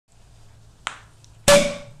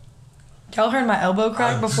Y'all heard my elbow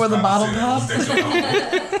crack before the bottle popped?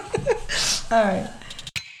 All right.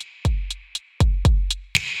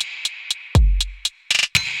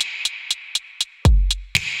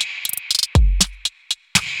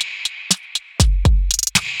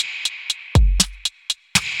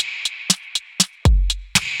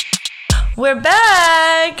 We're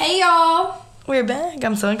back! Hey, y'all! We're back.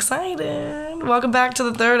 I'm so excited. Welcome back to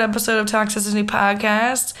the third episode of Toxicity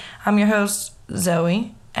Podcast. I'm your host,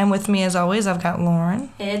 Zoe. And with me, as always, I've got Lauren.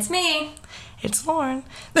 It's me. It's Lauren.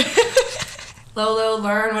 Lolo,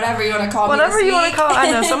 Learn, whatever you want to call me. Whatever you want to call it.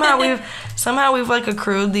 I know. Somehow we've like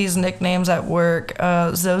accrued these nicknames at work.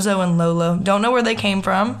 Zozo and Lolo. Don't know where they came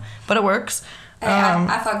from, but it works. Hey,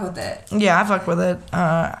 I fuck with it. Yeah, I fuck with it.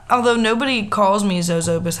 Although nobody calls me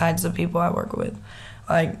Zozo besides the people I work with.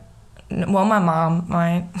 Like, well, my mom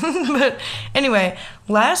might. But anyway,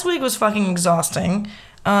 last week was fucking exhausting.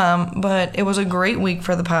 But it was a great week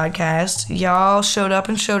for the podcast. Y'all showed up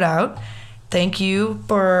and showed out. Thank you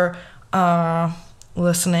for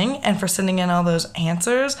listening and for sending in all those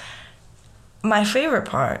answers. My favorite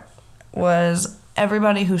part was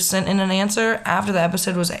everybody who sent in an answer after the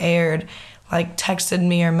episode was aired, like texted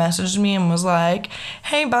me or messaged me and was like,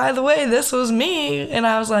 hey, by the way, this was me. And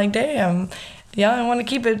I was like, damn, y'all want to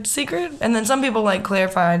keep it secret? And then some people like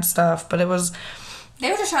clarified stuff, but it was... They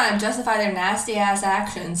were just trying to justify their nasty-ass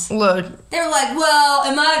actions. Look. They were like, well,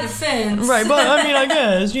 in my defense. Right, but I mean, I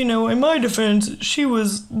guess, you know, in my defense, she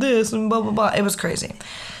was this and blah, blah, blah. It was crazy.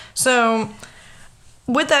 So,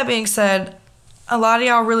 with that being said, a lot of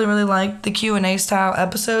y'all really, really like the Q&A style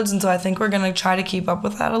episodes, and so I think we're going to try to keep up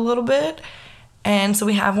with that a little bit. And so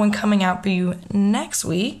we have one coming out for you next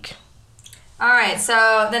week. All right,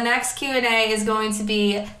 so the next Q&A is going to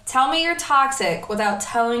be, tell me you're toxic without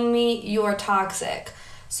telling me you're toxic.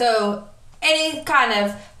 So any kind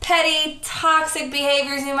of petty, toxic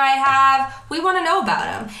behaviors you might have, we want to know about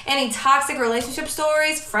them. Any toxic relationship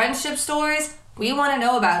stories, friendship stories, we want to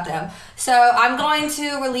know about them. So I'm going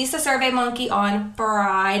to release the Survey Monkey on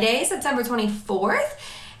Friday, September 24th.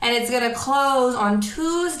 And it's going to close on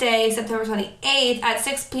Tuesday, September 28th at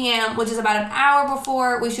 6 p.m., which is about an hour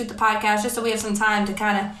before we shoot the podcast, just so we have some time to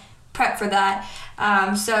kind of prep for that.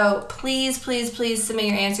 So please, please, please submit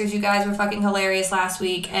your answers. You guys were fucking hilarious last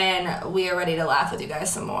week, and we are ready to laugh with you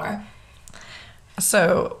guys some more.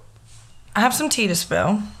 So, I have some tea to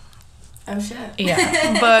spill. Oh, shit.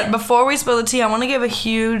 Yeah. But before we spill the tea, I want to give a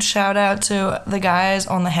huge shout out to the guys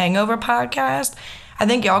on the Hangover podcast. I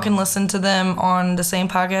think y'all can listen to them on the same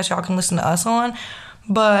podcast y'all can listen to us on.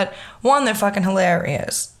 But one, they're fucking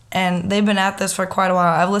hilarious. And they've been at this for quite a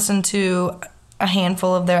while. I've listened to a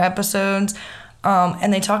handful of their episodes.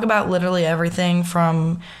 And they talk about literally everything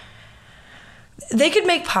from... They could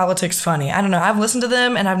make politics funny. I don't know. I've listened to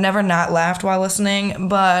them and I've never not laughed while listening.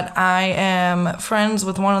 But I am friends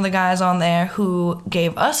with one of the guys on there who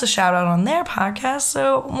gave us a shout out on their podcast.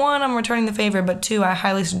 So one, I'm returning the favor. But two, I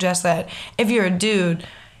highly suggest that if you're a dude,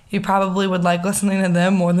 you probably would like listening to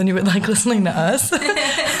them more than you would like listening to us.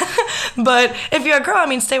 But if you're a girl, I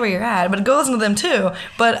mean, stay where you're at. But go listen to them too.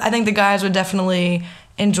 But I think the guys would definitely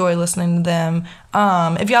enjoy listening to them.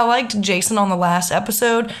 If y'all liked Jason on the last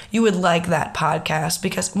episode, you would like that podcast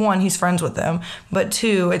because one, he's friends with them, but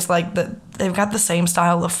two, it's like they've got the same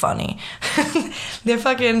style of funny. They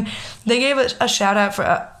gave a shout out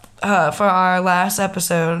for our last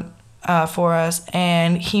episode for us,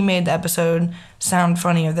 and he made the episode sound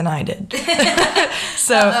funnier than I did.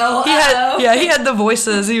 So he had the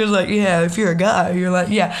voices. He was like, yeah, if you're a guy, you're like,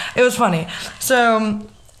 yeah, it was funny. So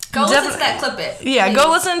go listen to that, clip it. Yeah, please.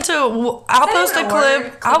 Go listen to... I'll post a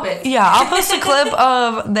clip. I'll post a clip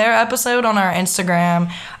of their episode on our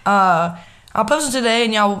Instagram. I'll post it today,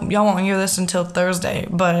 and y'all won't hear this until Thursday.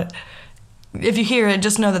 But if you hear it,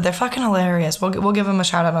 just know that they're fucking hilarious. We'll give them a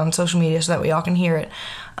shout out on social media so that we all can hear it.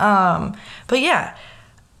 But yeah,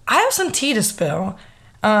 I have some tea to spill.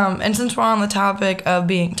 And since we're on the topic of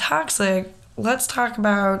being toxic, let's talk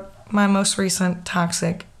about my most recent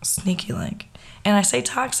toxic sneaky link. And I say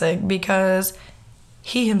toxic because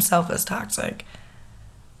he himself is toxic.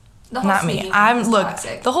 Not me.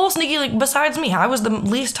 Toxic. The whole sneaky link, besides me, I was the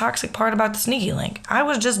least toxic part about the sneaky link. I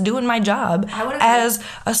was just doing my job as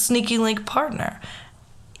a sneaky link partner.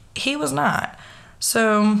 He was not.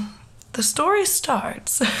 So the story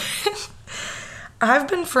starts. I've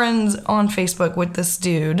been friends on Facebook with this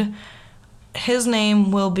dude. His name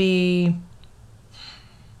will be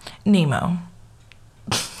Nemo.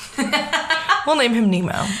 We'll name him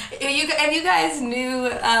Nemo. If you guys knew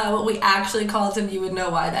what we actually called him, you would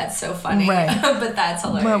know why that's so funny. Right. But that's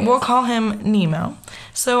hilarious. But we'll call him Nemo.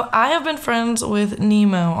 So I have been friends with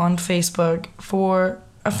Nemo on Facebook for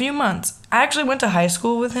a few months. I actually went to high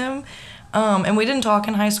school with him, and we didn't talk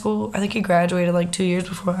in high school. I think he graduated like 2 years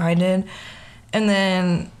before I did. And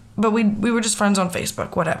then, but we were just friends on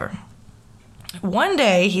Facebook, whatever. One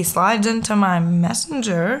day, he slides into my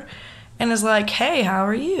messenger and is like, hey, how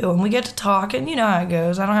are you? And we get to talk, and you know how it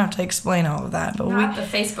goes. I don't have to explain all of that. But Not the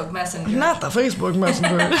Facebook Messenger. Not the Facebook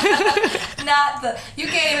Messenger. You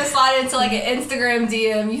can't even slide into like an Instagram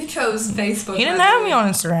DM. You chose Facebook. He didn't have me on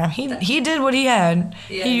Instagram. He did what he had.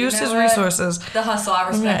 Yeah, he used his resources. The hustle, I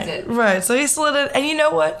respect it. Right. So he slid it. And you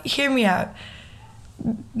know what? Hear me out.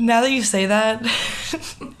 Now that you say that,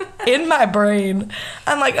 in my brain,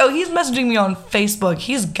 I'm like, oh, he's messaging me on Facebook.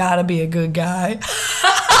 He's got to be a good guy.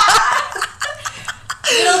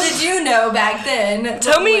 Little did you know back then.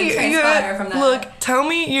 Tell me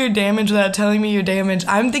you're damaged without telling me you're damaged.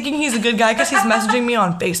 I'm thinking he's a good guy because he's messaging me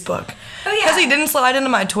on Facebook. Oh, yeah. Because he didn't slide into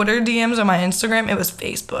my Twitter DMs or my Instagram. It was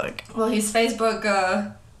Facebook. Well, he's Facebook.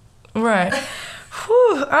 Right.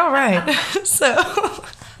 Whew. All right. So,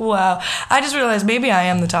 wow. I just realized maybe I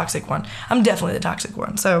am the toxic one. I'm definitely the toxic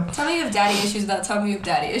one. So. Tell me you have daddy issues without telling me you have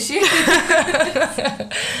daddy issues.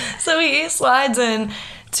 So he slides in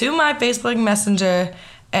to my Facebook Messenger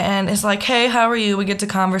and it's like, hey, how are you? We get to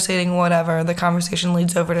conversating, whatever. The conversation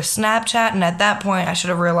leads over to Snapchat, and at that point, I should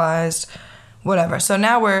have realized, whatever. So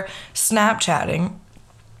now we're Snapchatting.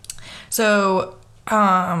 So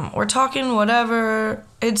we're talking, whatever.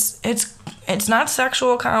 It's not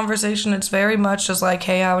sexual conversation. It's very much just like,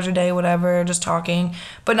 hey, how was your day? Whatever, just talking.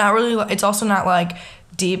 But not really. It's also not like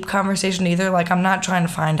deep conversation either. Like, I'm not trying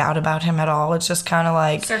to find out about him at all. It's just kind of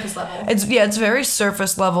like surface level. It's very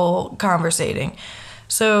surface level conversating.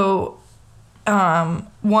 So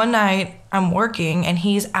one night I'm working and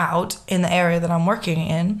he's out in the area that I'm working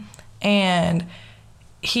in, and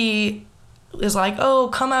he is like, oh,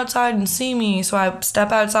 come outside and see me. So I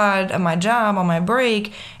step outside at my job on my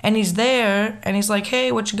break, and he's there, and he's like,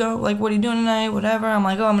 hey, what are you doing tonight? Whatever. I'm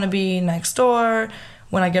like, oh, I'm gonna be next door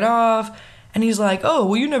when I get off. And he's like, oh,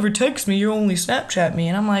 well, you never text me. You only Snapchat me.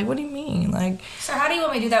 And I'm like, what do you mean? Like, so how do you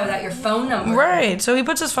want me to do that without your phone number? Right. So he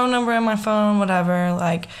puts his phone number in my phone, whatever.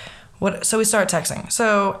 Like, so we start texting.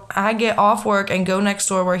 So I get off work and go next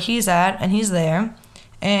door where he's at, and he's there.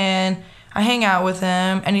 And I hang out with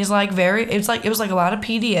him, and he's like it was like a lot of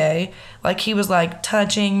PDA. Like, he was like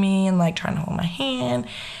touching me and like trying to hold my hand.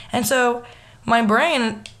 And so my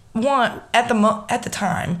brain, at the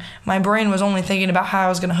time, my brain was only thinking about how I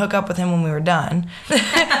was gonna hook up with him when we were done.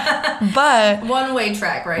 But one-way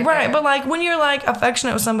track, right? Right, there. but like when you're like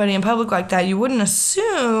affectionate with somebody in public like that, you wouldn't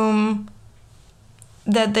assume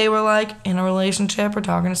that they were like in a relationship or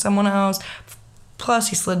talking to someone else. Plus,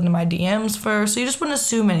 he slid into my DMs first, so you just wouldn't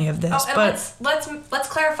assume any of this. Oh, but let's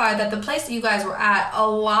clarify that the place that you guys were at, a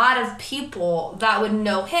lot of people that would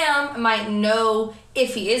know him might know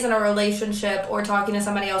if he is in a relationship or talking to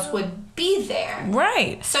somebody else would be there.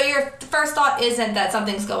 Right. So your first thought isn't that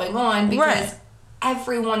something's going on because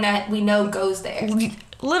everyone that we know goes there.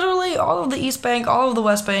 Literally, all of the East Bank, all of the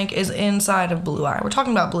West Bank is inside of Blue Eye. We're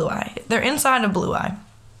talking about Blue Eye. They're inside of Blue Eye.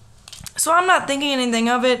 So I'm not thinking anything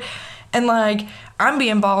of it. And, like, I'm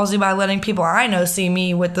being ballsy by letting people I know see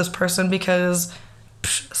me with this person because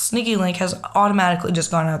Sneaky Link has automatically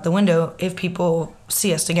just gone out the window if people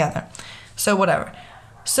see us together. So, whatever.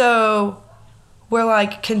 So, we're,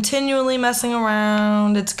 like, continually messing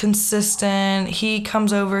around. It's consistent. He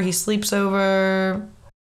comes over. He sleeps over.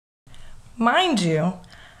 Mind you,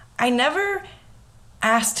 I never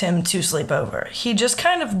asked him to sleep over. He just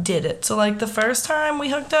kind of did it. So, like, the first time we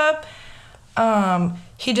hooked up,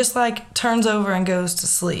 he just like turns over and goes to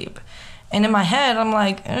sleep. And in my head, I'm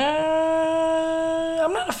like,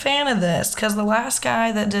 I'm not a fan of this because the last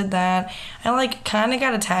guy that did that, I like kind of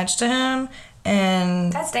got attached to him.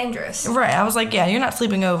 And that's dangerous. Right. I was like, yeah, you're not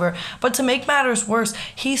sleeping over. But to make matters worse,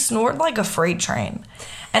 he snored like a freight train.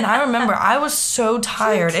 And I remember I was so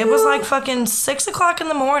tired. It was like fucking 6 o'clock in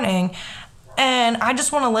the morning. And I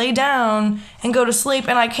just want to lay down and go to sleep.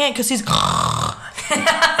 And I can't because he's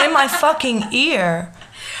in my fucking ear.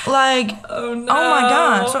 Like, oh no. Oh my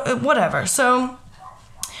God. So, whatever. So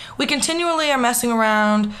we continually are messing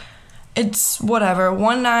around. It's whatever.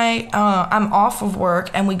 One night I'm off of work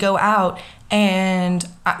and we go out and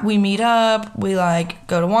we meet up. We like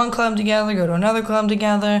go to one club together, go to another club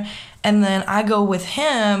together. And then I go with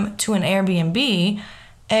him to an Airbnb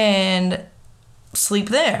and sleep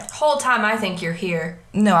there. Whole time I think you're here.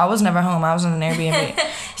 No, I was never home. I was in an Airbnb.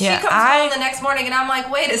 She comes home the next morning and I'm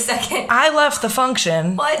like, wait a second. I left the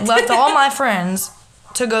function, left all my friends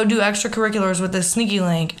to go do extracurriculars with this Sneaky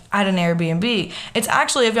Link at an Airbnb. It's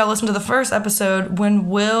actually, if y'all listen to the first episode, when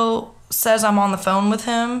Will says I'm on the phone with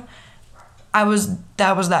him, that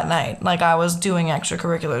was that night. Like, I was doing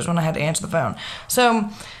extracurriculars when I had to answer the phone. So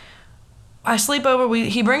I sleep over.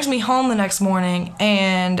 He brings me home the next morning,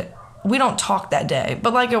 and we don't talk that day.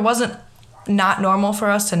 But, like, it wasn't not normal for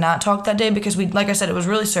us to not talk that day because like I said, it was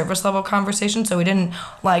really surface level conversation, so we didn't,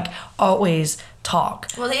 like, always talk.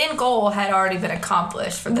 Well, the end goal had already been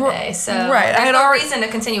accomplished for the day, so right. there's no reason to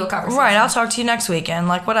continue a conversation. Right, I'll talk to you next weekend,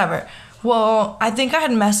 like, whatever. Well, I think I had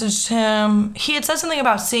messaged him. He had said something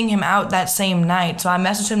about seeing him out that same night, so I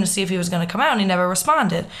messaged him to see if he was going to come out, and he never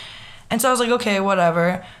responded. And so I was like, okay,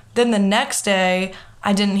 whatever. Then the next day,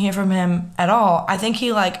 I didn't hear from him at all. I think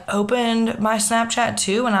he, like, opened my Snapchat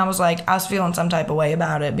too, and I was feeling some type of way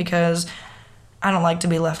about it because I don't like to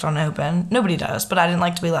be left unopened. Nobody does, but I didn't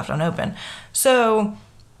like to be left unopened. So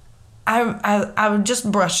I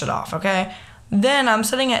just brushed it off, okay? Then I'm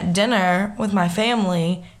sitting at dinner with my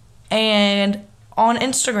family, and on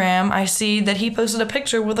Instagram, I see that he posted a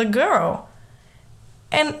picture with a girl.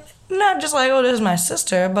 And not just like, oh, this is my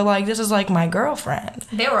sister, but, like, this is, like, my girlfriend.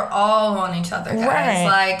 They were all on each other, guys.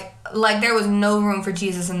 Right. Like there was no room for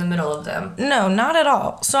Jesus in the middle of them. No, not at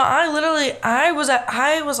all. So I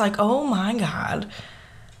was like, oh my God.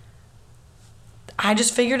 I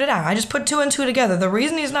just figured it out. I just put two and two together. The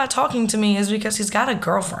reason he's not talking to me is because he's got a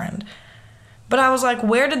girlfriend. But I was like,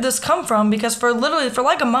 where did this come from? Because for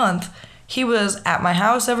like a month, he was at my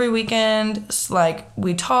house every weekend. Like,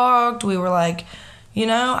 we talked. We were like, you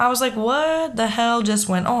know, I was like, what the hell just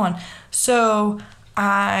went on? So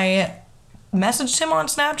I messaged him on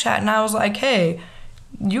Snapchat, and I was like, hey,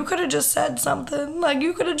 you could have just said something. Like,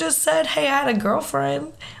 you could have just said, hey, I had a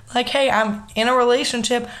girlfriend. Like, hey, I'm in a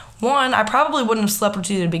relationship. One, I probably wouldn't have slept with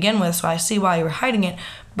you to begin with, so I see why you were hiding it.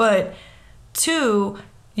 But two,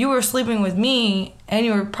 you were sleeping with me, and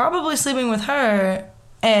you were probably sleeping with her,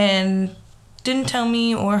 and didn't tell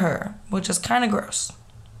me or her, which is kind of gross.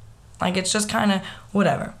 Like, it's just kind of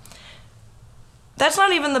whatever. That's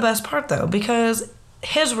not even the best part, though, because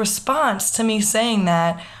his response to me saying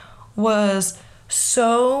that was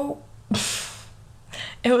so...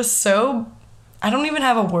 it was so... I don't even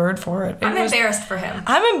have a word for it. I'm embarrassed for him.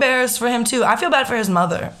 I'm embarrassed for him, too. I feel bad for his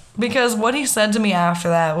mother, because what he said to me after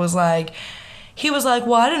that was like... He was like,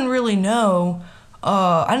 well, I didn't really know.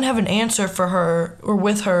 I didn't have an answer for her or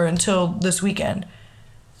with her until this weekend.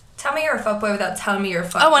 Tell me you're a fuckboy without telling me you're a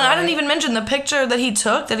fuckboy. Oh, and I didn't even mention the picture that he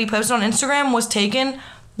took, that he posted on Instagram, was taken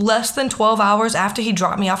less than 12 hours after he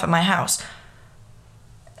dropped me off at my house.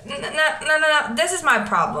 No. This is my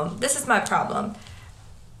problem.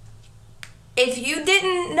 If you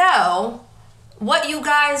didn't know what you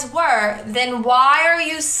guys were, then why are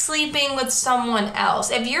you sleeping with someone else?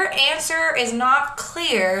 If your answer is not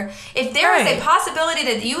clear, if there is a possibility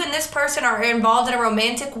that you and this person are involved in a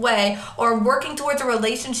romantic way or working towards a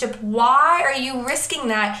relationship, why are you risking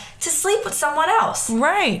that to sleep with someone else?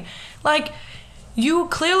 Right. Like, you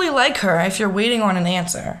clearly like her if you're waiting on an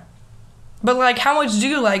answer. But, like, how much do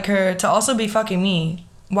you like her to also be fucking me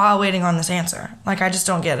while waiting on this answer? Like, I just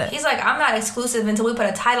don't get it. He's like, I'm not exclusive until we put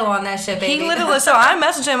a title on that shit, baby. He literally, so I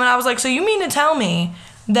messaged him and I was like, so you mean to tell me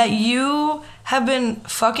that you have been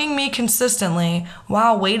fucking me consistently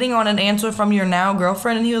while waiting on an answer from your now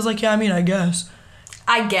girlfriend? And he was like, yeah, I mean, I guess.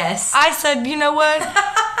 I said, you know what?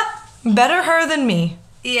 Better her than me.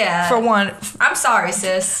 Yeah. For one. I'm sorry,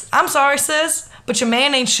 sis. But your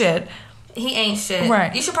man ain't shit. He ain't shit.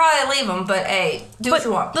 Right. You should probably leave him, but hey, do what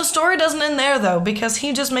you want. The story doesn't end there, though, because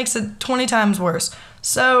he just makes it 20 times worse.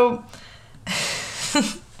 So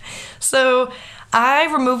I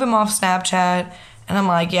remove him off Snapchat, and I'm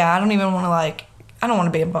like, yeah, I don't want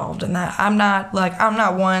to be involved in that. I'm not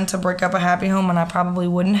one to break up a happy home, and I probably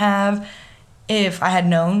wouldn't have if I had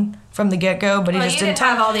known from the get-go, but he just didn't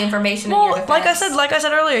have all the information in your defense. Like I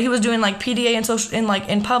said earlier, he was doing, like, PDA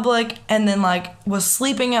in public, and then, like, was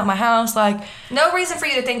sleeping at my house, like... No reason for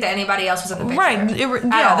you to think that anybody else was in the picture.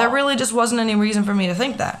 Right. There really just wasn't any reason for me to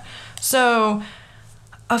think that. So,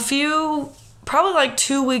 probably like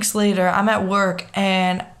 2 weeks later, I'm at work,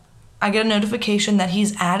 and I get a notification that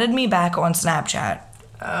he's added me back on Snapchat.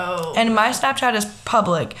 Oh. And my Snapchat is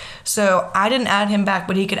public, so I didn't add him back,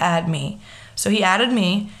 but he could add me. So he added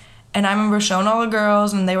me, and I remember showing all the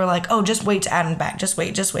girls, and they were like, oh, just wait to add him back. Just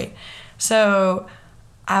wait. So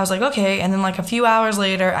I was like, okay. And then, like, a few hours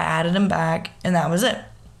later, I added him back, and that was it.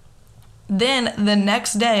 Then the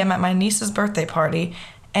next day, I'm at my niece's birthday party,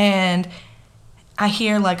 and I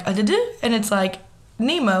hear, like, a da-da, and it's like,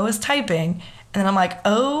 Nemo is typing. And then I'm like,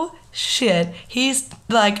 oh, shit. He's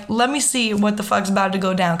like, let me see what the fuck's about to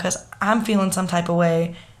go down, because I'm feeling some type of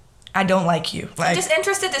way I don't like you. Like, I'm just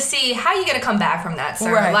interested to see how you gonna come back from that,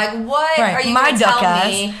 sir. Right. Like, what are you My gonna duck tell ass.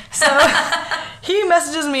 me? So he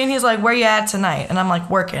messages me and he's like, where you at tonight? And I'm like,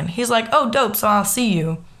 working. He's like, oh, dope, so I'll see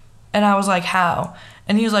you. And I was like, how?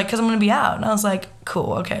 And he was like, because I'm going to be out. And I was like,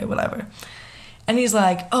 cool, okay, whatever. And he's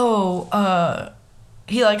like,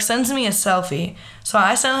 he like sends me a selfie. So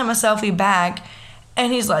I sent him a selfie back.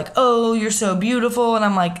 And he's like, oh, you're so beautiful. And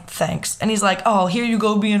I'm like, thanks. And he's like, oh, here you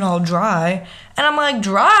go being all dry. And I'm like,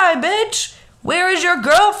 dry, bitch? Where is your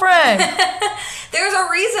girlfriend? There's a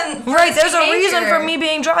reason for Right, this there's a reason behavior. for me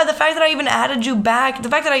being dry. The fact that I even added you back, the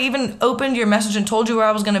fact that I even opened your message and told you where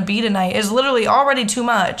I was going to be tonight is literally already too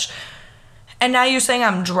much. And now you're saying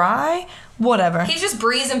I'm dry? Whatever. He's just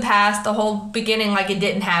breezing past the whole beginning like it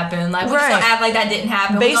didn't happen. Like, we just Right. don't act like that didn't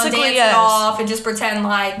happen. Basically, We're gonna dance yes. it off and just pretend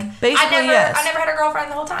like Basically, I yes. never had a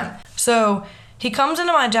girlfriend the whole time. So he comes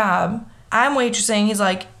into my job. I'm waitressing. He's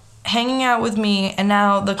like hanging out with me, and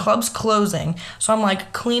now the club's closing. So I'm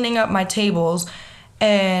like cleaning up my tables,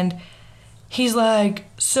 and he's like,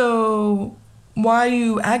 so why are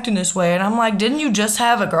you acting this way? And I'm like, didn't you just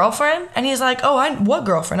have a girlfriend? And he's like, oh, what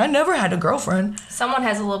girlfriend? I never had a girlfriend. Someone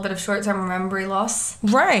has a little bit of short-term memory loss.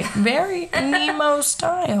 Right. Very Nemo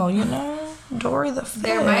style, you know? Dory the fish.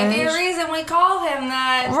 There might be a reason we call him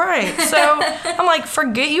that. Right. So I'm like,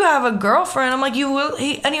 forget you have a girlfriend. I'm like, you will.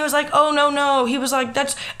 And he was like, oh, no. He was like,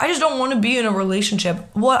 I just don't want to be in a relationship.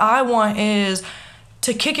 What I want is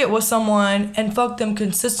to kick it with someone and fuck them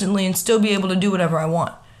consistently and still be able to do whatever I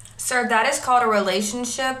want. Sir, that is called a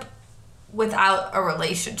relationship without a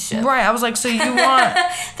relationship. Right. I was like, so you want...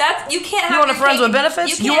 You can't have You want a your friends cake- with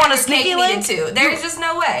benefits? You, You can't want have a your sneaky cake link? and eat it too. There's just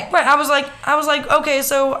no way. Right. I was like, okay,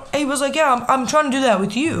 so he was like, yeah, I'm trying to do that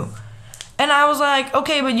with you. And I was like,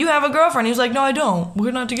 okay, but you have a girlfriend. He was like, no, I don't.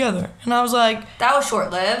 We're not together. And I was like... That was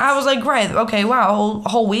short-lived. I was like, right, okay, wow, a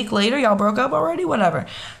whole week later, y'all broke up already? Whatever.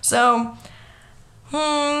 So,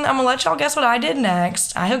 I'm gonna let y'all guess what I did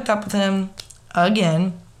next. I hooked up with him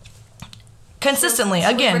again. Consistently, Should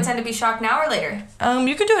we again. pretend to be shocked now or later?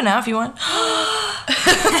 You can do it now if you want.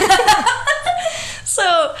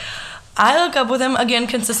 So, I hook up with him again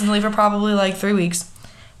consistently for probably like 3 weeks.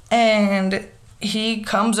 And he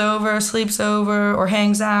comes over, sleeps over, or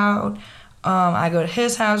hangs out. I go to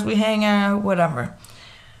his house, we hang out, whatever.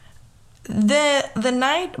 The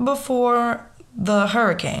night before the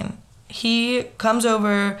hurricane, he comes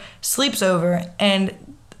over, sleeps over, and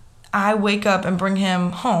I wake up and bring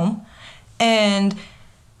him home. And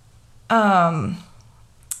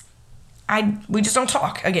we just don't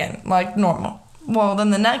talk again, like normal. Well, then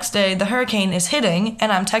the next day, the hurricane is hitting,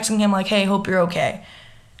 and I'm texting him like, hey, hope you're okay.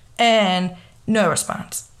 And no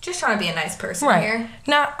response. Just trying to be a nice person Right. here.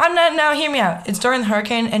 Now, hear me out. It's during the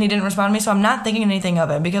hurricane, and he didn't respond to me, so I'm not thinking anything of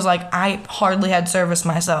it, because, like, I hardly had service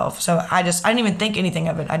myself, so I didn't even think anything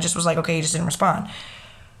of it. I just was like, okay, he just didn't respond.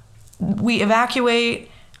 We evacuate.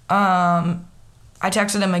 I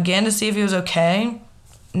texted him again to see if he was okay.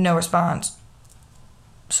 No response.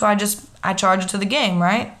 So I charge it to the game,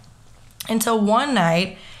 right? Until one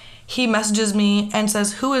night, he messages me and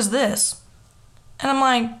says, who is this? And I'm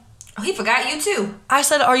like... Oh, he forgot you too. I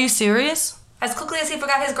said, are you serious? As quickly as he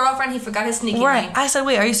forgot his girlfriend, he forgot his sneaky Right. link. I said,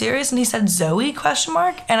 wait, are you serious? And he said, Zoe, ?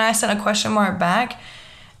 And I sent a question mark back.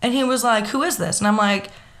 And he was like, who is this? And I'm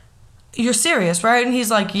like, you're serious, right? And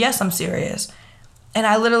he's like, yes, I'm serious. And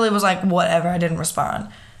I literally was like, whatever. I didn't respond.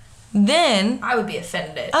 Then... I would be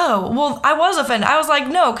offended. Oh, well, I was offended. I was like,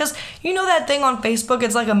 no, because you know that thing on Facebook?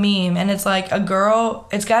 It's like a meme, and it's like a girl...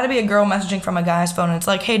 It's got to be a girl messaging from a guy's phone, and it's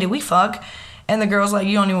like, hey, did we fuck? And the girl's like,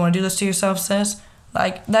 you don't even want to do this to yourself, sis?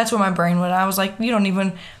 Like, that's where my brain went. I was like, you don't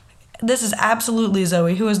even... This is absolutely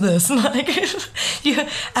Zoe. Who is this? Like, yeah,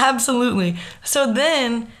 absolutely. So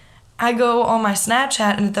then... I go on my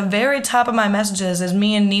Snapchat, and at the very top of my messages is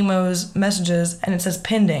me and Nemo's messages, and it says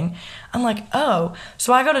pending. I'm like, oh.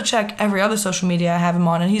 So I go to check every other social media I have him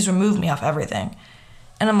on, and he's removed me off everything.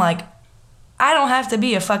 And I'm like, I don't have to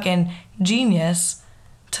be a fucking genius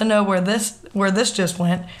to know where this just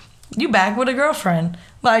went. You back with a girlfriend.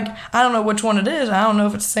 Like, I don't know which one it is. I don't know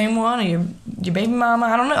if it's the same one or your baby mama.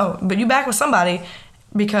 I don't know. But you back with somebody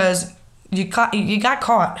because you got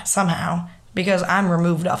caught somehow. Because I'm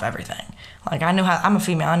removed off everything. Like, I know how... I'm a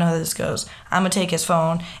female. I know how this goes. I'm going to take his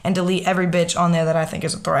phone and delete every bitch on there that I think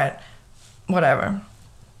is a threat. Whatever.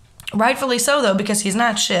 Rightfully so, though, because he's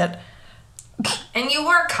not shit. And you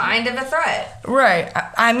were kind of a threat. Right.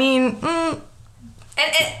 I mean... And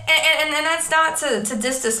that's not to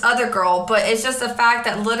diss this other girl, but it's just the fact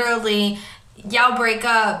that literally y'all break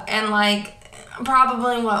up and, like,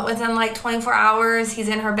 probably, within, like, 24 hours, he's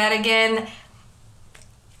in her bed again...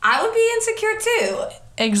 I would be insecure too.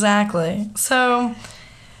 Exactly. So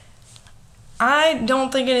I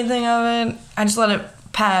don't think anything of it. I just let it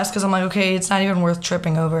pass because I'm like, okay, it's not even worth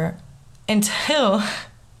tripping over. Until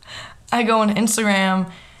I go on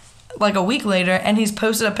Instagram like a week later and he's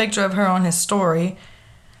posted a picture of her on his story.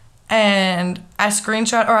 And I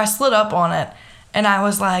slid up on it. And I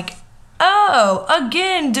was like, oh,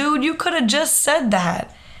 again, dude, you could have just said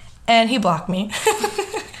that. And he blocked me.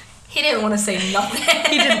 He didn't want to say nothing.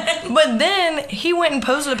 He didn't. But then he went and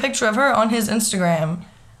posted a picture of her on his Instagram,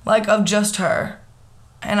 like of just her.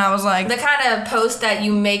 And I was like... The kind of post that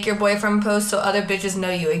you make your boyfriend post so other bitches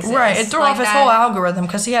know you exist. Right, it threw off his whole algorithm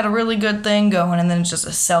because he had a really good thing going and then it's just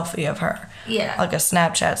a selfie of her. Yeah. Like a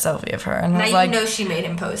Snapchat selfie of her. And now I was like... you know she made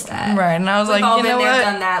him post that. Right, and I was like, you know what? We've all been there,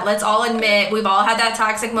 done that. Let's all admit, we've all had that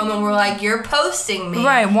toxic moment where we're like, you're posting me.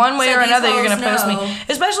 Right, one way or another you're going to post know. me.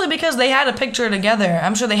 Especially because they had a picture together.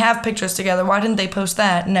 I'm sure they have pictures together. Why didn't they post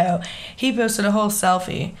that? No. He posted a whole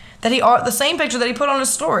selfie. The same picture that he put on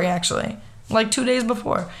his story, actually. Like 2 days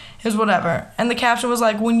before. It was whatever. And the caption was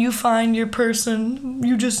like, when you find your person,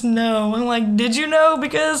 you just know. I'm like, did you know?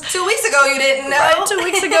 Because 2 weeks ago you didn't know. Right, 2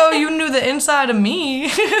 weeks ago you knew the inside of me.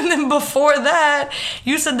 And then before that,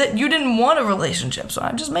 you said that you didn't want a relationship. So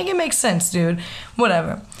I just make it make sense, dude.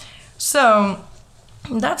 Whatever. So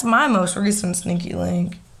that's my most recent sneaky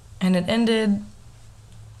link. And it ended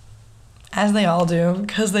as they all do.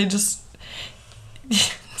 Because they just...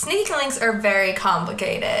 Sneaky links are very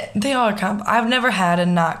complicated. They are I've never had a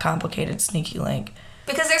not complicated sneaky link.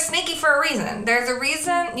 Because they're sneaky for a reason. There's a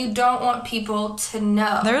reason you don't want people to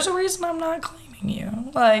know. There's a reason I'm not claiming you.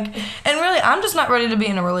 Like, and really, I'm just not ready to be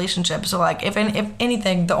in a relationship. So, like, if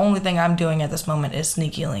anything, the only thing I'm doing at this moment is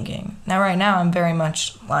sneaky linking. Now, right now, I'm very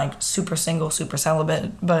much, like, super single, super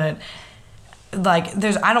celibate. But... like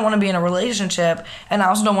I don't want to be in a relationship and I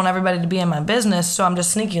also don't want everybody to be in my business, so I'm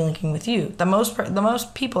just sneaky linking with you. The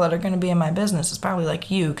most people that are going to be in my business is probably like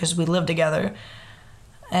you because we live together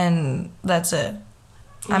and that's it.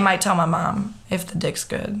 Yeah. I might tell my mom if the dick's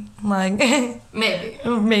good, like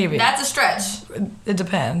maybe that's a stretch. It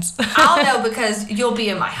depends. I'll know because you'll be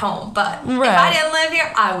in my home, but right. If I didn't live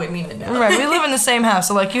here I wouldn't even know. Right, we live in the same house,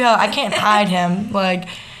 so like I can't hide him, like,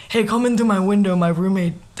 hey, come in through my window, my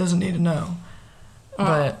roommate doesn't need to know.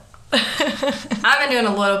 But I've been doing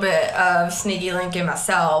a little bit of sneaky linking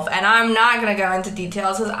myself, and I'm not going to go into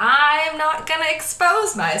details because I'm not going to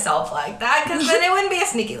expose myself like that because then it wouldn't be a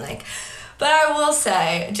sneaky link. But I will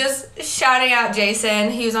say, just shouting out Jason,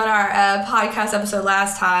 he was on our podcast episode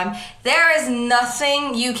last time, there is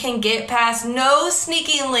nothing you can get past, no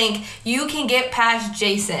sneaky link you can get past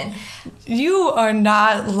Jason. You are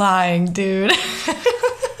not lying, dude.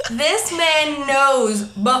 This man knows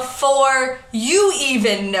before you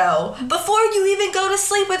even know. Before you even go to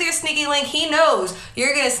sleep with your sneaky link, he knows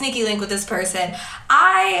you're going to sneaky link with this person.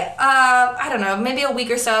 I don't know, maybe a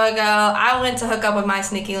week or so ago, I went to hook up with my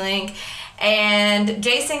sneaky link, and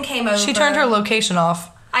Jason came over. She turned her location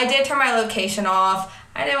off. I did turn my location off.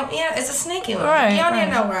 It's a sneaky link. Right, you don't even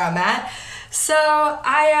know where I'm at. So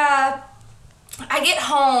I get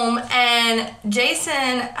home and Jason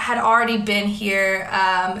had already been here.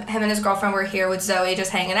 Him and his girlfriend were here with Zoe just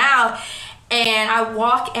hanging out. And I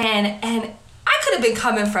walk in and I could have been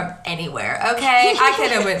coming from anywhere, okay? I could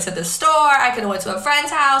have went to the store. I could have went to a friend's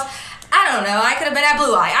house. I don't know. I could have been at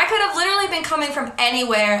Blue Eye. I could have literally been coming from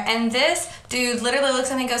anywhere. And this dude literally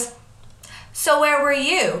looks at me and goes, so where were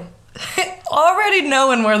you? Already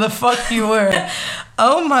knowing where the fuck you were.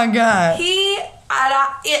 Oh my God.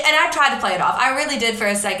 And I tried to play it off. I really did for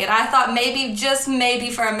a second. I thought maybe, just maybe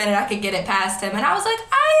for a minute I could get it past him. And I was like,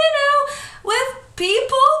 with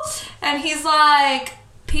people? And he's like,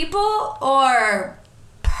 people or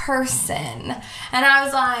person? And I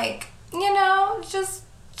was like,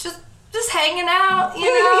 just hanging out,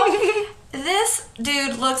 This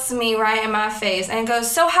dude looks me right in my face and goes,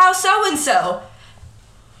 so how's so-and-so?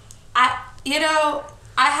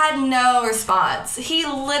 I had no response. He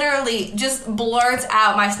literally just blurts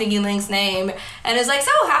out my sneaky link's name and is like,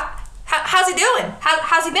 so how's he doing?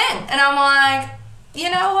 How's he been? And I'm like,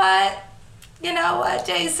 you know what,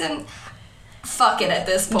 Jason? Fuck it at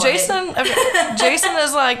this point. Jason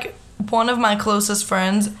is like one of my closest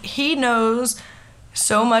friends. He knows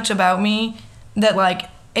so much about me that like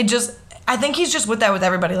I think he's just with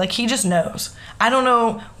everybody. Like, he just knows. I don't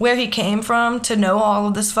know where he came from to know all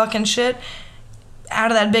of this fucking shit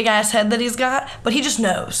out of that big ass head that he's got, but he just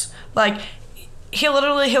knows. Like, he'll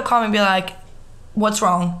call me and be like, what's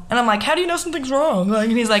wrong? And I'm like, how do you know something's wrong? Like,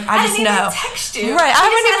 and he's like, I just know. I didn't even text you. Right. I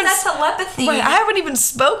just has that telepathy. Right. I haven't even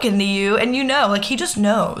spoken to you, and like, he just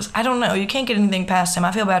knows. I don't know. You can't get anything past him.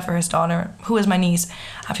 I feel bad for his daughter, who is my niece.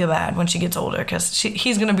 I feel bad when she gets older, because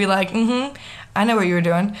he's going to be like, I know what you were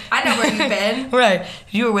doing. I know where you've been. Right.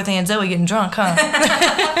 You were with Aunt Zoe getting drunk, huh?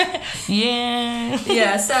 Yeah.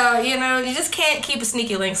 Yeah, so, you just can't keep a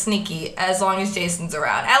sneaky link sneaky as long as Jason's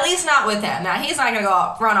around. At least not with him. Now, he's not going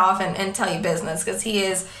to run off and tell you business because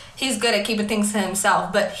he's good at keeping things to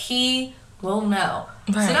himself, but he will know.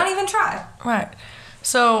 Right. So don't even try. Right.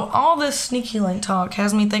 So all this sneaky link talk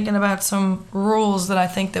has me thinking about some rules that I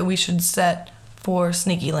think that we should set for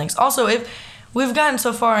sneaky links. Also, if we've gotten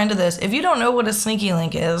so far into this, if you don't know what a sneaky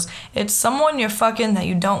link is, it's someone you're fucking that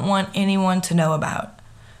you don't want anyone to know about.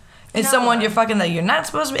 It's someone you're fucking that you're not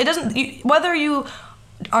supposed to. It doesn't. Whether you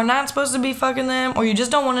are not supposed to be fucking them or you just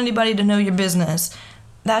don't want anybody to know your business,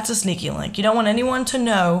 that's a sneaky link. You don't want anyone to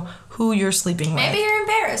know who you're sleeping with. Maybe you're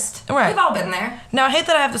embarrassed. Right. We've all been there. Now, I hate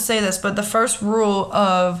that I have to say this, but the first rule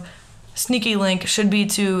of sneaky link should be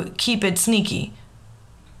to keep it sneaky.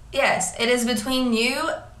 Yes, it is between you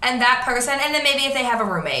and that person, and then maybe if they have a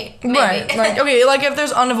roommate. Maybe. Right. Like, okay, like if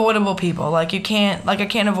there's unavoidable people, like I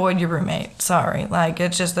can't avoid your roommate. Sorry. Like,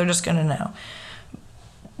 it's just, they're just gonna know.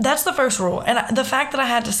 That's the first rule. And the fact that I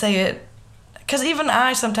had to say it, because even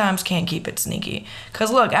I sometimes can't keep it sneaky.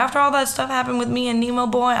 Because look, after all that stuff happened with me and Nemo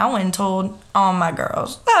Boy, I went and told all my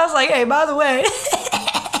girls. I was like, hey, by the way,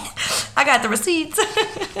 I got the receipts.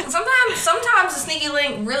 Sometimes the sneaky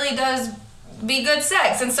link really does be good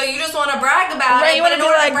sex, and so you just want to brag about right, it, but in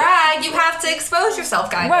order to brag, you have to expose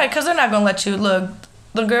yourself, kind of. Right, because they're not going to let you. Look,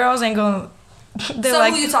 the girls ain't going to... So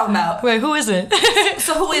like, who you talking about? Wait, who is it?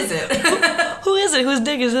 So who is it? Who is it? Whose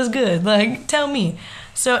dick is this good? Like, tell me.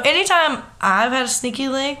 So anytime I've had a sneaky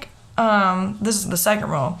link, this is the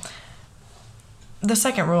second rule. The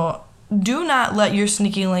second rule, do not let your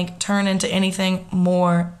sneaky link turn into anything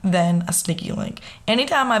more than a sneaky link.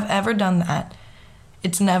 Anytime I've ever done that,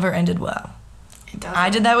 it's never ended well. It doesn't. I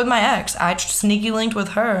did that with my ex. I sneaky linked with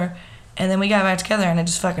her, and then we got back together, and it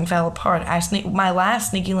just fucking fell apart. My last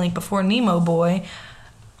sneaky link before Nemo Boy,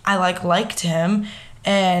 I liked him,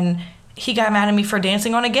 and he got mad at me for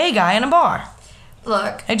dancing on a gay guy in a bar.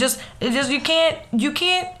 Look, It's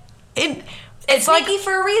it's sneaky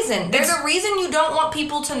for a reason. There's a reason you don't want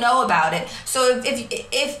people to know about it. So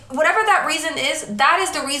if whatever that reason is, that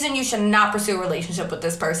is the reason you should not pursue a relationship with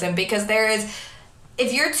this person, because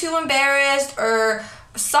if you're too embarrassed or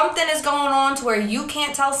something is going on to where you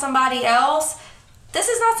can't tell somebody else, this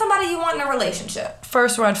is not somebody you want in a relationship.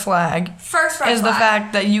 First red flag is the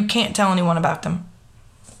fact that you can't tell anyone about them.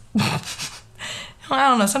 I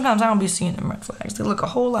don't know. Sometimes I don't be seeing them red flags. They look a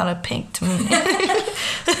whole lot of pink to me.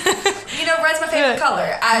 Red's my favorite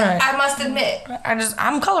color. I must admit.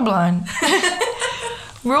 I'm colorblind.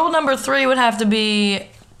 Rule number 3 would have to be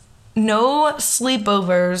no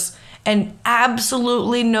sleepovers and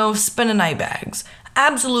absolutely no spend-a-night bags.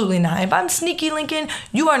 Absolutely not. If I'm sneaky linking,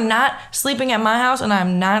 you are not sleeping at my house and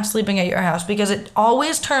I'm not sleeping at your house, because it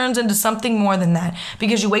always turns into something more than that.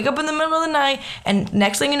 Because you wake up in the middle of the night and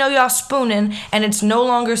next thing you know, y'all spooning and it's no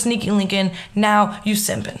longer sneaky linking. Now you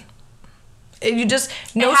simping. It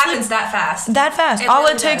happens that fast. That fast. It All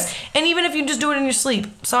really it takes, does. and even if you just do it in your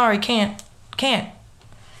sleep, sorry, can't.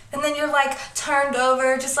 And then you're like turned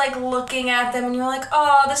over, just like looking at them, and you're like,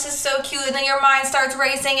 oh, this is so cute. And then your mind starts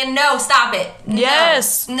racing, and no, stop it.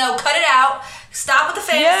 Yes. No, cut it out. Stop with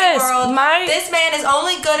the fantasy world. This man is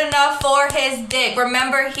only good enough for his dick.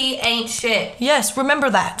 Remember, he ain't shit. Yes, remember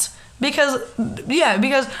that. Because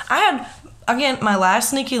I had, again, my last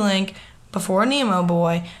sneaky link before Nemo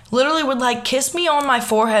Boy literally would like kiss me on my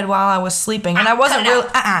forehead while I was sleeping. And I wasn't really,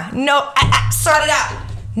 Sort it out.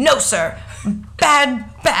 No, sir.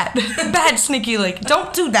 Bad sneaky link.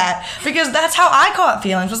 Don't do that, because that's how I caught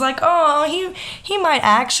feelings. Was like, oh, he might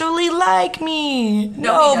actually like me.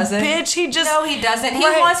 No, he doesn't. Bitch, he just. No, he doesn't. He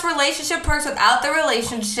wants relationship perks without the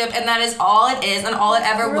relationship, and that is all it is, and all it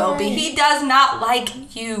ever will be. He does not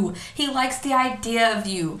like you. He likes the idea of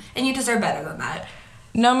you, and you deserve better than that.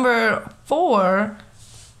 Number 4,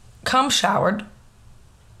 come showered.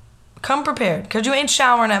 Come prepared, because you ain't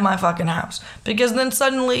showering at my fucking house. Because then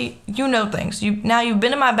suddenly you know things. Now you've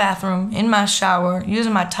been in my bathroom, in my shower,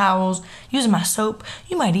 using my towels, using my soap.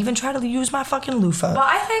 You might even try to use my fucking loofah.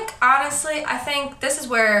 Well, honestly, I think this is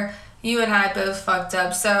where you and I both fucked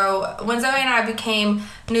up. So when Zoe and I became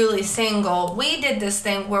newly single, we did this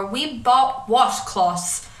thing where we bought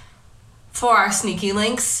washcloths for our sneaky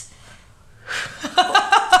links.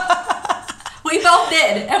 We both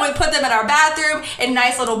did, and we put them in our bathroom in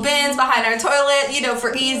nice little bins behind our toilet,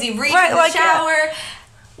 for easy reach in the shower. Yeah.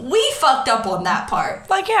 We fucked up on that part.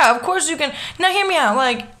 Of course you can. Now hear me out.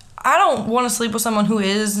 I don't want to sleep with someone who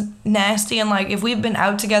is nasty, and if we've been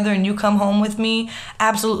out together and you come home with me,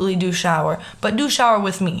 absolutely do shower. But do shower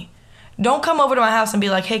with me. Don't come over to my house and be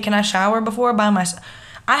like, hey, can I shower before by myself?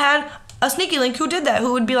 I had a sneaky link who did that,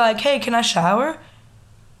 who would be like, hey, can I shower?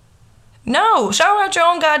 No, shower at your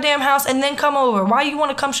own goddamn house and then come over. Why you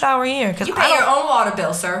want to come shower here? You pay your own water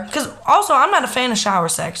bill, sir. Because also, I'm not a fan of shower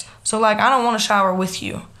sex. So, like, I don't want to shower with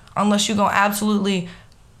you unless you're going to absolutely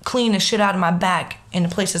clean the shit out of my back in the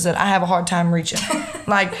places that I have a hard time reaching.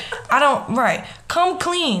 Like, right. Come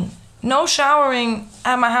clean. No showering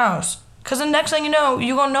at my house. Because the next thing you know,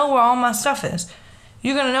 you're going to know where all my stuff is.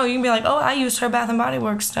 You're going to know. You can be like, oh, I used her Bath & Body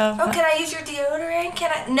Works stuff. Oh, can I use your deodorant?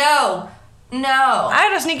 Can I? No. I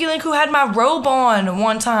had a sneaky link who had my robe on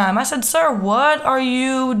one time. I said, sir, what are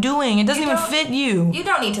you doing? It doesn't even fit you. You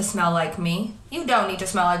don't need to smell like me. You don't need to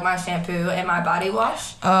smell like my shampoo and my body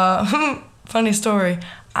wash. Funny story.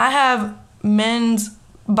 I have men's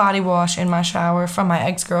body wash in my shower from my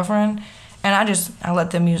ex-girlfriend, and I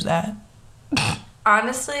let them use that.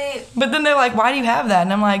 Honestly. But then they're like, why do you have that?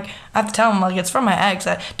 And I'm like, I have to tell them, like, it's from my ex.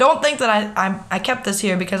 Don't think that I kept this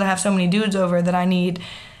here because I have so many dudes over that I need,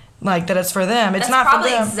 like, that it's for them. It's not for them.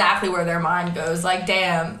 That's probably exactly where their mind goes. Like,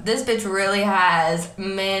 damn, this bitch really has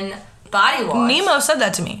men body wash. Nemo said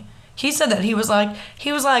that to me. He said that. He was like,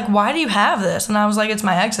 why do you have this? And I was like, it's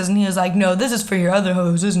my ex's. And he was like, no, this is for your other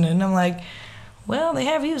hoes, isn't it? And I'm like, well, they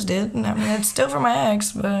have used it. And I mean, it's still for my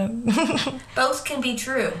ex, but... Both can be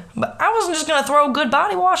true. But I wasn't just going to throw good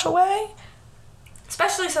body wash away.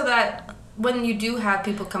 Especially so that when you do have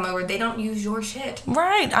people come over, they don't use your shit.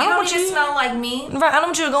 Right. You don't need to smell like me. Right. I don't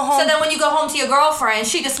want you to go home. So then when you go home to your girlfriend,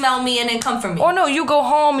 she can smell me and then come for me. Or no, you go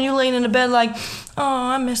home and you laying in the bed like, oh,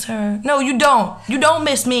 I miss her. No, you don't. You don't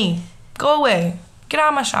miss me. Go away. Get out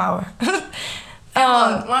of my shower. Look,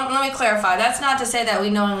 let me clarify. That's not to say that we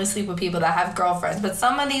knowingly sleep with people that have girlfriends, but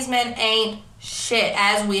some of these men ain't shit,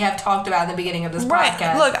 as we have talked about in the beginning of this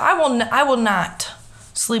podcast. Look, I will not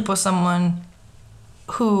sleep with someone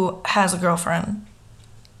who has a girlfriend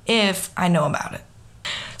if I know about it.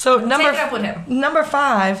 So take it up with him. Number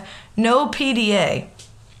 5, no PDA.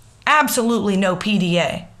 Absolutely no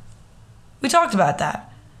PDA. We talked about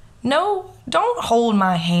that. No, don't hold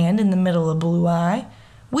my hand in the middle of Blue Eye.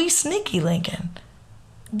 We sneaky linking.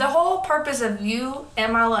 The whole purpose of you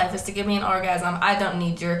and my life is to give me an orgasm. I don't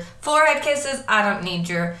need your forehead kisses. I don't need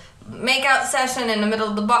your make-out session in the middle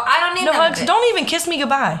of the bar. I don't need no hugs. Don't even kiss me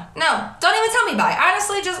goodbye. No, don't even tell me bye.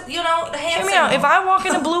 Honestly, just, the hand Hear me out. If I walk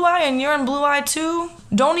into Blue Eye and you're in Blue Eye too,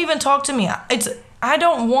 don't even talk to me. I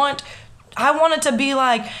want it to be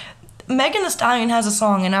like, Megan Thee Stallion has a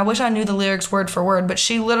song, and I wish I knew the lyrics word for word, but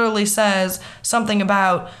she literally says something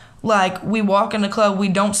about, like, we walk in the club, we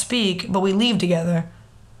don't speak, but we leave together.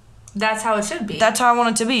 That's how it should be. That's how I want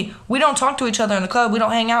it to be. We don't talk to each other in the club, we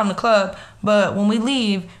don't hang out in the club, but when we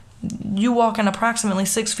leave, you walking approximately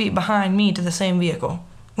 6 feet behind me to the same vehicle.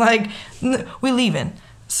 Like, we leaving.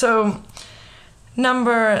 So,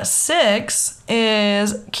 number 6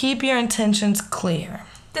 is keep your intentions clear.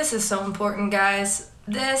 This is so important, guys.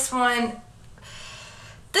 This is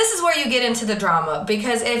where you get into the drama,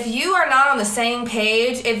 because if you are not on the same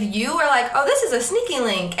page, if you are like, oh, this is a sneaky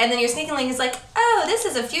link, and then your sneaky link is like, oh, this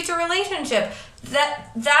is a future relationship,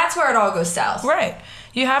 that's where it all goes south. Right.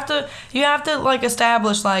 You have to like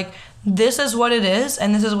establish, like, this is what it is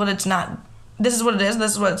and this is what it's not. This is what it is,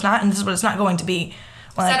 this is what it's not, and this is what it's not going to be.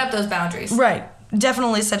 Like, set up those boundaries. Right.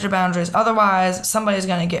 Definitely set your boundaries. Otherwise, somebody's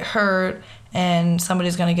going to get hurt and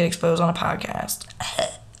somebody's going to get exposed on a podcast.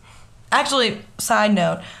 Actually, side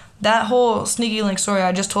note, that whole sneaky link story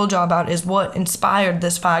I just told y'all about is what inspired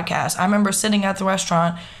this podcast. I remember sitting at the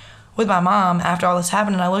restaurant with my mom after all this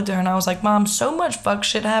happened, and I looked at her and I was like, Mom, so much fuck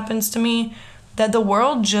shit happens to me that the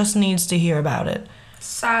world just needs to hear about it.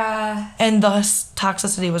 And thus,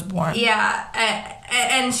 toxicity was born. Yeah,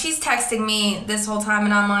 and she's texting me this whole time,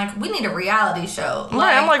 and I'm like, we need a reality show.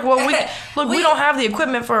 Right, I'm like, well, we don't have the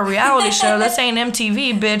equipment for a reality show. This ain't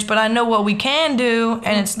MTV, bitch, but I know what we can do,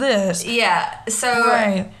 and it's this. Yeah, so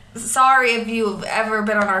right. Sorry if you've ever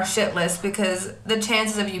been on our shit list, because the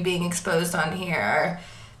chances of you being exposed on here are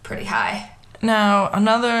pretty high. Now,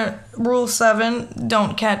 another Rule 7,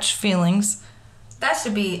 don't catch feelings. That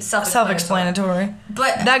should be self-explanatory.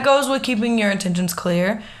 But that goes with keeping your intentions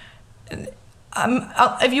clear.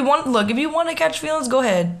 If you want to catch feelings, go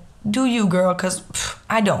ahead. Do you, girl, because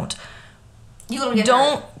I don't.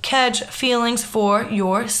 Don't catch feelings for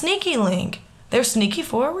your sneaky link. They're sneaky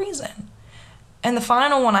for a reason. And the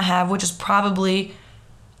final one I have, which is probably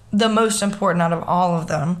the most important out of all of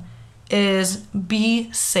them, is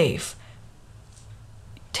be safe.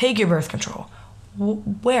 Take your birth control.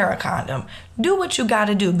 Wear a condom. Do what you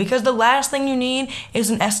gotta do, because the last thing you need is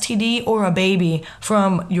an STD or a baby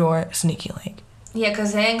from your sneaky link. Yeah,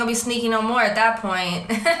 because they ain't gonna be sneaky no more at that point.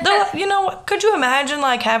 Though, you know, could you imagine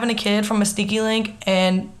like having a kid from a sneaky link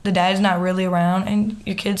and the dad's not really around and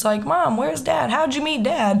your kid's like, Mom, where's Dad? How'd you meet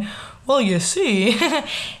Dad? Well, you see,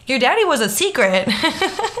 your daddy was a secret.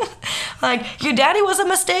 Like, your daddy was a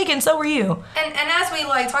mistake and so were you. And as we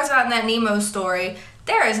like talked about in that Nemo story,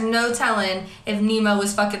 there is no telling if Nemo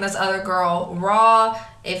was fucking this other girl raw,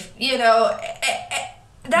 if, you know...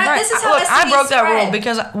 This is how I broke that rule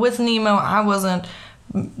because with Nemo, I wasn't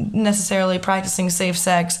necessarily practicing safe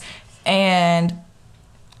sex, and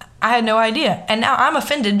I had no idea. And now I'm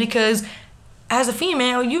offended because, as a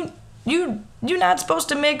female, you're not supposed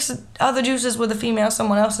to mix other juices with a female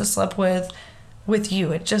someone else has slept with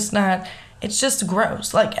you. It's just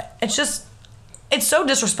gross. Like, it's so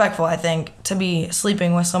disrespectful, I think, to be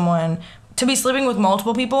sleeping with someone. To be sleeping with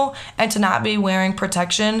multiple people and to not be wearing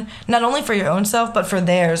protection, not only for your own self, but for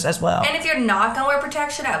theirs as well. And if you're not going to wear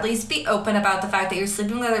protection, at least be open about the fact that you're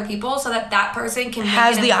sleeping with other people so that person can make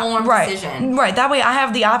an informed decision. Right. That way I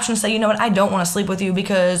have the option to say, you know what, I don't want to sleep with you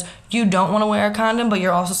because you don't want to wear a condom, but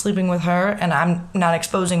you're also sleeping with her, and I'm not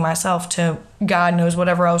exposing myself to God knows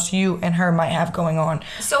whatever else you and her might have going on.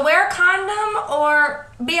 So wear a condom or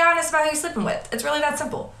be honest about who you're sleeping with. It's really that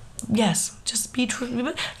simple. Yes, just be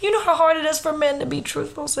truthful. You know how hard it is for men to be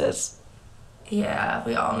truthful, sis? Yeah,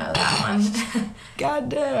 we all know that one. God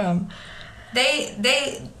damn. They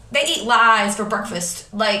eat lies for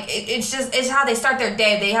breakfast. Like, it's how they start their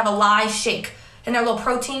day. They have a lie shake and their little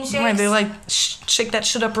protein shakes. Right, they like shake that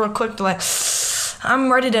shit up real quick. They're like,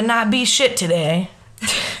 I'm ready to not be shit today.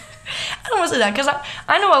 I don't want to say that because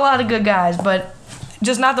I know a lot of good guys, but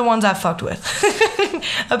just not the ones I fucked with.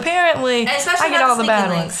 Apparently, I get all the bad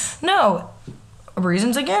ones. No.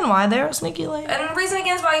 Reasons again why they're a sneaky link. And the reason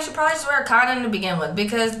again is why you should probably just wear a condom to begin with,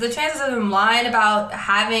 because the chances of them lying about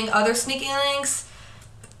having other sneaky links,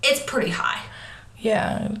 it's pretty high.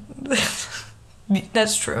 Yeah.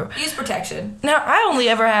 That's true. Use protection. Now, I only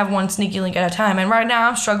ever have one sneaky link at a time, and right now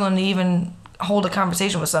I'm struggling to even hold a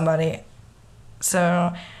conversation with somebody.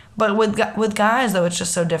 So... But with guys, though, it's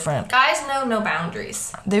just so different. Guys know no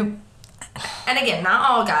boundaries. And again, not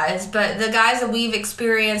all guys, but the guys that we've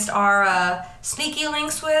experienced our sneaky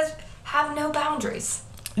links with have no boundaries.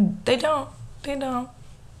 They don't.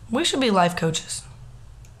 We should be life coaches.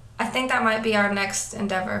 I think that might be our next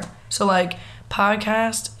endeavor. So, like,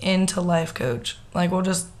 podcast into life coach. Like, we'll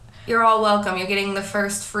just... You're all welcome. You're getting the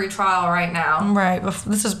first free trial right now. Right.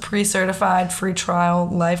 This is pre-certified free trial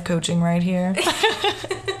life coaching right here.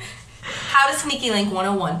 How to sneaky link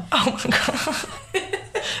 101. Oh my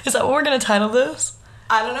god. Is that what we're going to title this?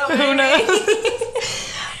 I don't know. Who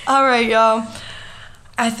knows? All right, y'all.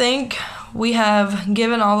 I think we have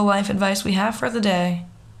given all the life advice we have for the day.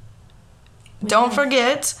 Don't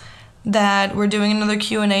forget that we're doing another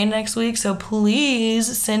Q&A next week, so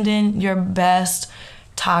please send in your best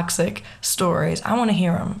toxic stories. I want to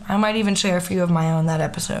hear them. I might even share a few of my own that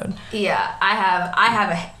episode. Yeah, I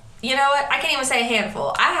have a, you know what? I can't even say a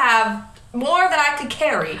handful. I have more than I could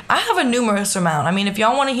carry. I have a numerous amount. I mean, if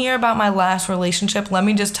y'all want to hear about my last relationship, let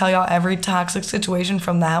me just tell y'all every toxic situation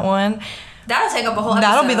from that one. That'll take up a whole episode.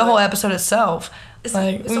 That'll be the whole episode itself.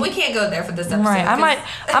 Like, so we can't go there for this episode. Right. I'm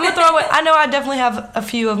going to throw it. I know I definitely have a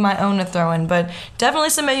few of my own to throw in, but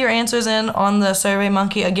definitely submit your answers in on the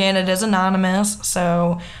SurveyMonkey. Again, it is anonymous,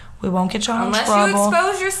 so we won't get y'all in trouble. Unless you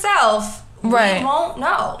expose yourself, right. We won't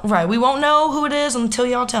know. Right. We won't know who it is until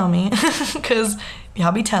y'all tell me, because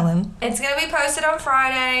y'all be telling. It's going to be posted on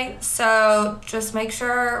Friday, so just make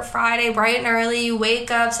sure Friday, bright and early, you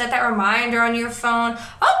wake up, set that reminder on your phone.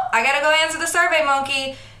 Oh, I got to go answer the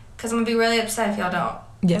SurveyMonkey. Because I'm going to be really upset if y'all don't.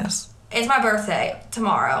 Yes. It's my birthday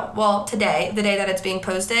tomorrow. Well, today, the day that it's being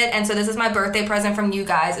posted. And so this is my birthday present from you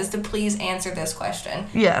guys, is to please answer this question.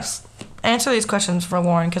 Yes. Answer these questions for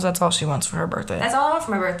Lauren, because that's all she wants for her birthday. That's all I want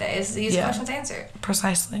for my birthday, is these questions answered.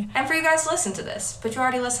 Precisely. And for you guys to listen to this. But you're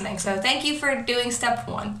already listening, so thank you for doing step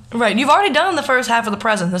 1. Right. You've already done the first half of the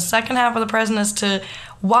present. The second half of the present is to,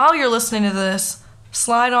 while you're listening to this,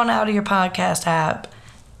 slide on out of your podcast app,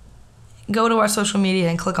 go to our social media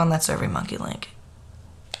and click on that SurveyMonkey link.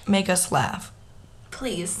 Make us laugh.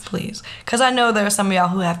 Please. Please. Because I know there are some of y'all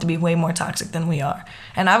who have to be way more toxic than we are.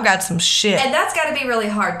 And I've got some shit. And that's got to be really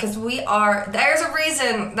hard, because there's a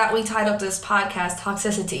reason that we titled this podcast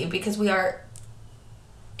Toxicity, because we are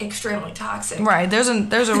extremely toxic. Right. There's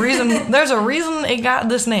a reason there's a reason it got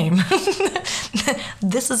this name.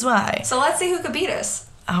 This is why. So let's see who could beat us.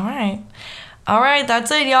 All right. All right,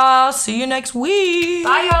 that's it, y'all. See you next week.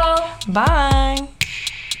 Bye, y'all. Bye.